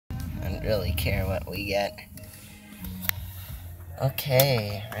doesn't really care what we get.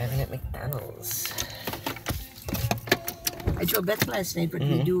 Okay, arriving at McDonald's. I told Beth last night, but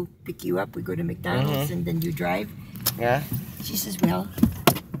we do pick you up, we go to McDonald's, and then you drive. Yeah? She says, well,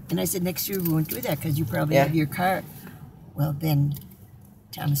 and I said, next year we won't do that because you probably have your car. Well, then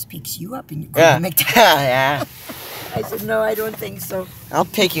Thomas picks you up and you go to McDonald's. Yeah. I said, no, I don't think so. I'll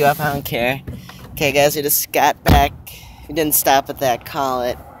pick you up, I don't care. Okay, guys, we just got back. We didn't stop at that call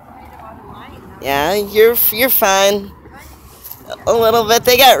it. Yeah, you're fine. A little bit,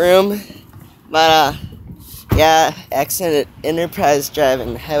 they got room. But, yeah, accident at Enterprise Drive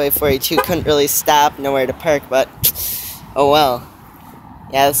and Highway 42. Couldn't really stop, nowhere to park, but oh well.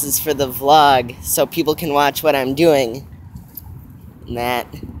 Yeah, this is for the vlog, so people can watch what I'm doing. And that,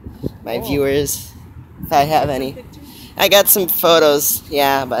 my viewers, if I have any. I got some photos,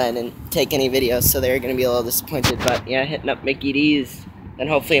 yeah, but I didn't take any videos, so they're going to be a little disappointed. But, yeah, hitting up Mickey D's, and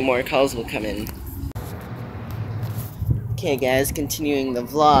hopefully more calls will come in. Okay, guys, continuing the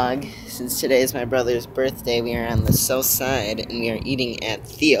vlog. Since today is my brother's birthday, we are on the south side, and we are eating at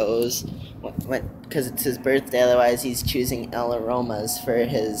Theo's. Because it's his birthday, otherwise he's choosing El Aromas for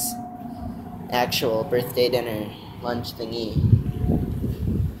his actual birthday dinner lunch thingy.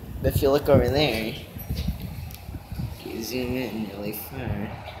 But if you look over there, you zoom in really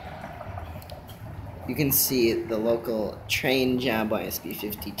far, you can see the local train job YSB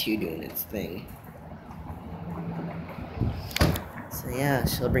 52 doing its thing. So yeah,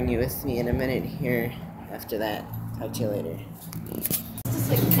 she'll bring you with me in a minute here after that. Talk to you later.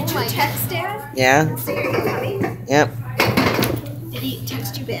 Oh, my text Dad? Yeah? So you're coming? Yep. Did he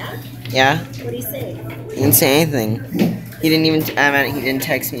text you back? Yeah? What did he say? He didn't say anything. He didn't even, he didn't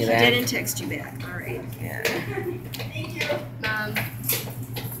text me back. He didn't text you back, alright. Yeah.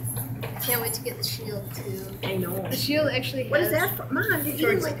 Can't wait to get the shield too. I know. The shield actually has... What is that for? Mom,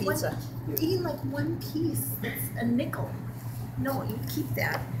 you're eating like pizza. You're eating like one piece. That's a nickel. No, you keep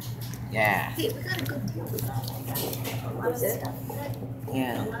that. Yeah. Hey, we got a good deal. We got a lot of stuff.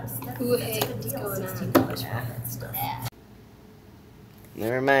 Yeah. A lot of stuff. Ooh, That's hey, a good what's deal. going on? $16 for all that stuff.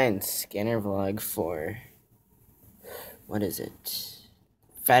 Never mind. Scanner vlog for, what is it?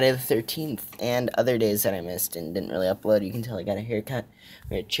 Friday the 13th and other days that I missed and didn't really upload. You can tell I got a haircut.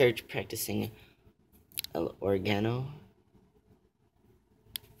 We're at church practicing organo.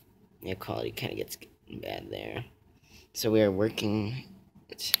 Yeah, quality kind of gets bad there. So we are working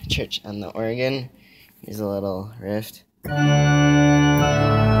at church on the organ. Here's a little riff.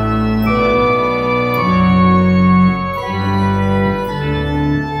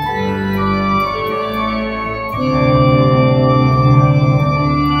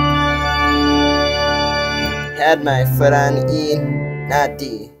 Had my foot on E, not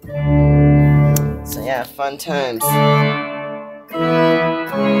D. So yeah, fun times.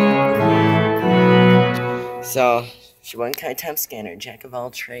 So, Shibunsky Temp Scanner, jack of all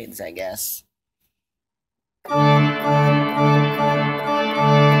trades, I guess.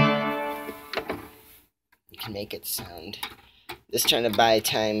 You can make it sound. Just trying to buy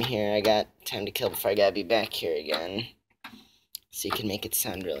time here. I got time to kill before I gotta be back here again. So you can make it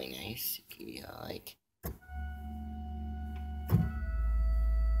sound really nice. You can be like...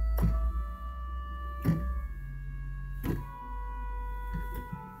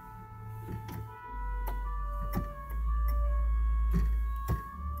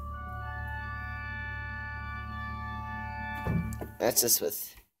 That's just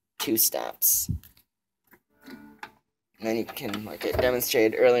with 2 stops. And then you can, like I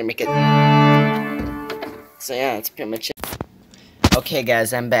demonstrated earlier, make it... So yeah, that's pretty much it. Okay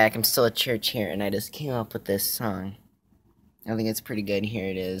guys, I'm back. I'm still at church here, and I just came up with this song. I think it's pretty good. Here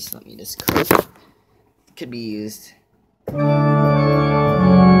it is. Let me just click. It could be used.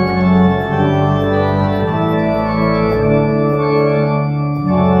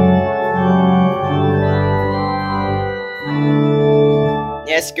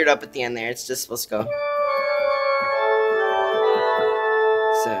 Yeah, I screwed up at the end there. It's just supposed to go.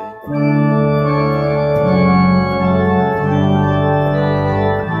 Sorry.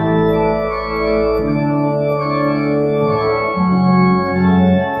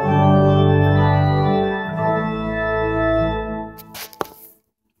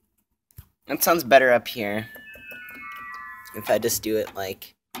 That sounds better up here. If I just do it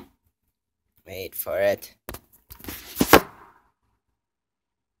like... Wait for it.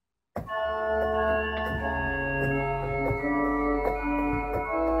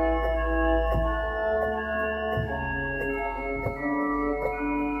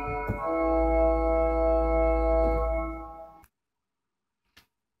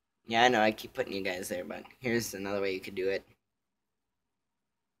 Yeah, I know, I keep putting you guys there, but here's another way you could do it.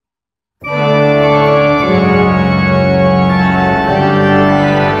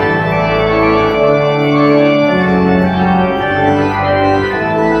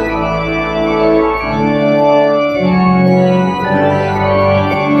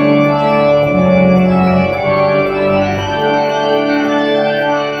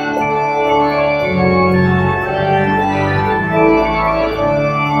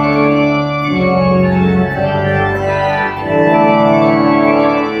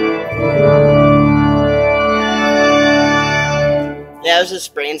 was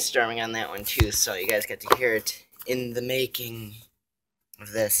just brainstorming on that one too, so you guys get to hear it in the making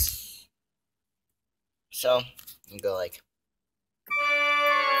of this. So you go like.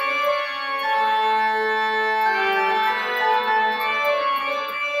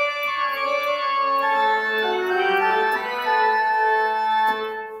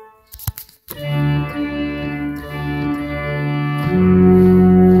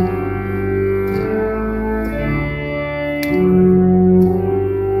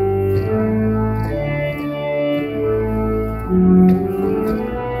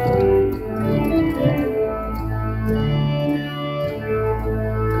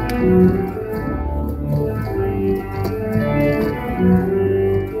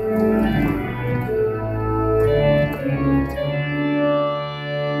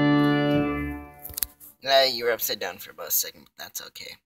 You were upside down for about a second, but that's okay.